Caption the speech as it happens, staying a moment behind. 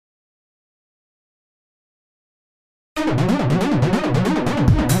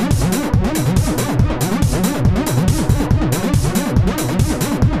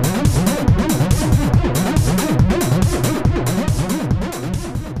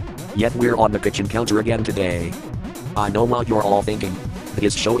Yet we're on the kitchen counter again today. I know what you're all thinking.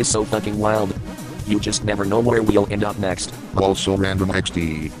 This show is so fucking wild. You just never know where we'll end up next. Also random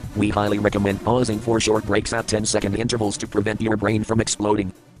XD. We highly recommend pausing for short breaks at 10-second intervals to prevent your brain from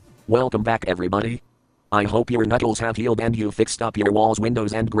exploding. Welcome back everybody. I hope your knuckles have healed and you fixed up your walls,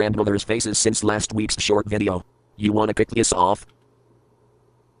 windows and grandmother's faces since last week's short video. You wanna kick this off?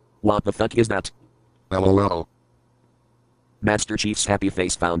 What the fuck is that? LOL. Master Chief's Happy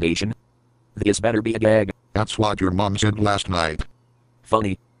Face Foundation? This better be a gag. That's what your mom said last night.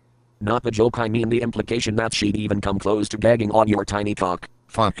 Funny. Not the joke, I mean the implication that she'd even come close to gagging on your tiny cock.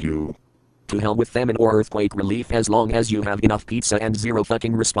 Fuck you. To hell with famine or earthquake relief, as long as you have enough pizza and zero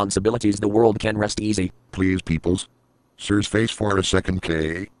fucking responsibilities, the world can rest easy. Please peoples. Sir's face for a second,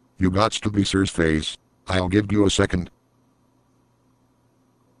 K. You gots to be Sir's face. I'll give you a second.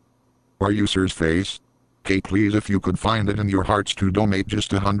 Are you Sir's face? K, please, if you could find it in your hearts to donate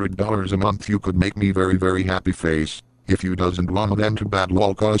just $100 a month, you could make me very very happy face. If you doesn't want them to bad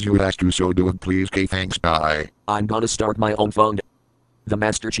lol cause you has to, so do it please. K, thanks, bye. I'm gonna start my own fund. The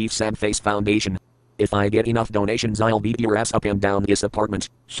Master Chief Sad Face Foundation. If I get enough donations, I'll beat your ass up and down this apartment.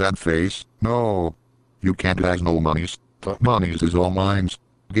 Sad face? No. You can't has no monies. The monies is all mines.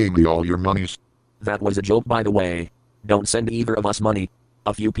 Give me all your monies. That was a joke, by the way. Don't send either of us money.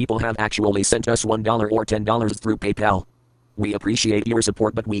 A few people have actually sent us $1 or $10 through PayPal. We appreciate your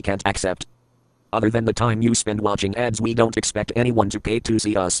support, but we can't accept. Other than the time you spend watching ads, we don't expect anyone to pay to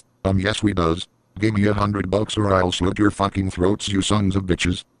see us. Yes we does. Give me $100 or I'll slit your fucking throats, you sons of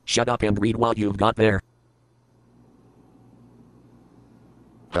bitches. Shut up and read what you've got there.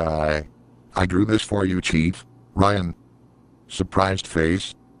 I drew this for you, Chief. Ryan. Surprised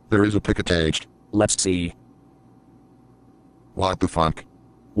face. There is a pic attached. Let's see. What the fuck?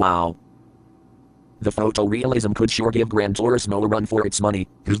 Wow. The photorealism could sure give Gran Turismo a run for its money.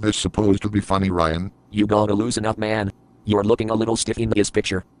 Is this supposed to be funny, Ryan? You gotta loosen up, man. You're looking a little stiff in this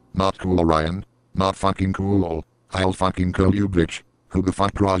picture. Not cool, Ryan. Not fucking cool. I'll fucking kill you, bitch. Who the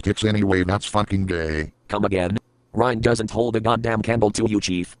fuck draws dicks anyway? That's fucking gay. Come again? Ryan doesn't hold a goddamn candle to you,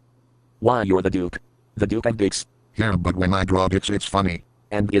 Chief. Why, you're the Duke. The Duke of Dicks. Yeah, but when I draw dicks it's funny.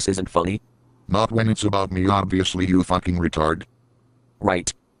 And this isn't funny? Not when it's about me, obviously, you fucking retard.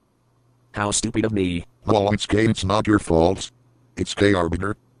 Right. How stupid of me. Well, it's gay, it's not your fault. It's gay,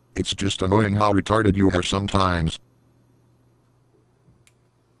 Arbiter. It's just annoying how retarded you are sometimes.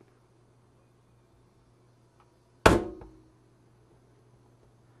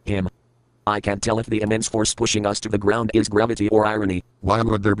 Him. I can't tell if the immense force pushing us to the ground is gravity or irony. Why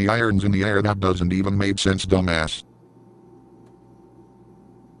would there be irons in the air? That doesn't even make sense, dumbass.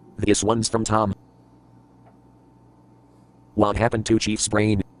 This one's from Tom. What happened to Chief's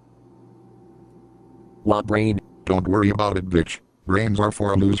brain? What brain? Don't worry about it, bitch. Brains are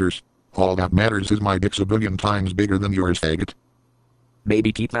for losers. All that matters is my dick's a billion times bigger than yours, faggot.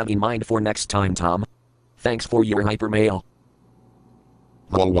 Maybe keep that in mind for next time, Tom. Thanks for your hypermail.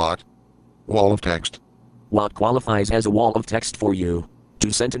 Well, what? Wall of text. What qualifies as a wall of text for you?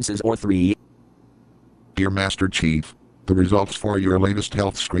 2 sentences or 3? Dear Master Chief, the results for your latest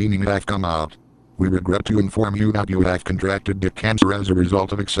health screening have come out. We regret to inform you that you have contracted dick cancer as a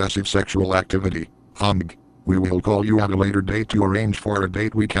result of excessive sexual activity. We will call you at a later date to arrange for a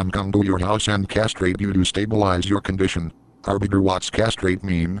date we can come to your house and castrate you to stabilize your condition. Arbiter, what's castrate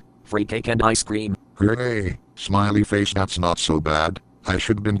mean? Free cake and ice cream. Hooray! Smiley face, that's not so bad. I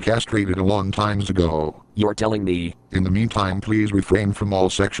should been castrated a long times ago. You're telling me? In the meantime, please refrain from all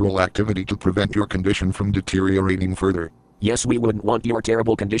sexual activity to prevent your condition from deteriorating further. Yes, we wouldn't want your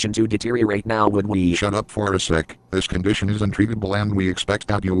terrible condition to deteriorate now, would we? Shut up for a sec. This condition is untreatable and we expect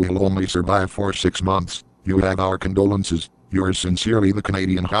that you will only survive for 6 months. You have our condolences. Yours sincerely, the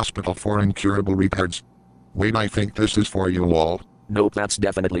Canadian Hospital for Incurable Retards. Wait, I think this is for you all. Nope, that's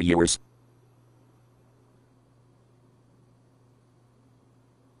definitely yours.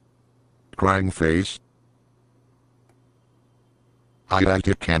 Crying face. I have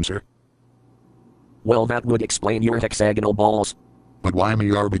dick cancer. Well, that would explain your hexagonal balls. But why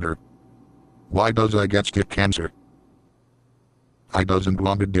me, Arbiter? Why does I get dick cancer? I doesn't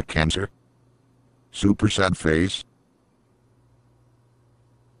want a dick cancer. Super sad face.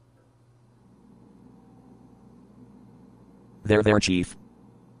 There, Chief.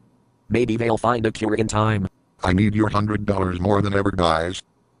 Maybe they'll find a cure in time. I need your $100 more than ever, guys.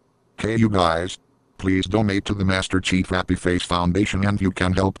 Hey, you guys. Please donate to the Master Chief Happy Face Foundation and you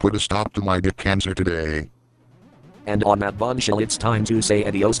can help put a stop to my dick cancer today. And on that bombshell, it's time to say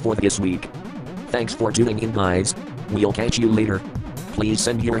adios for this week. Thanks for tuning in, guys. We'll catch you later. Please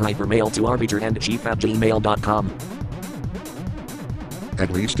send your hypermail to arbiter and chief@gmail.com. At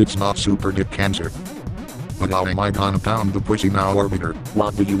least it's not super dick cancer. But how am I gonna pound the pussy now, Arbiter?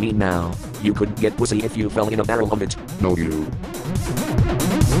 What do you mean now? You couldn't get pussy if you fell in a barrel of it. No, you.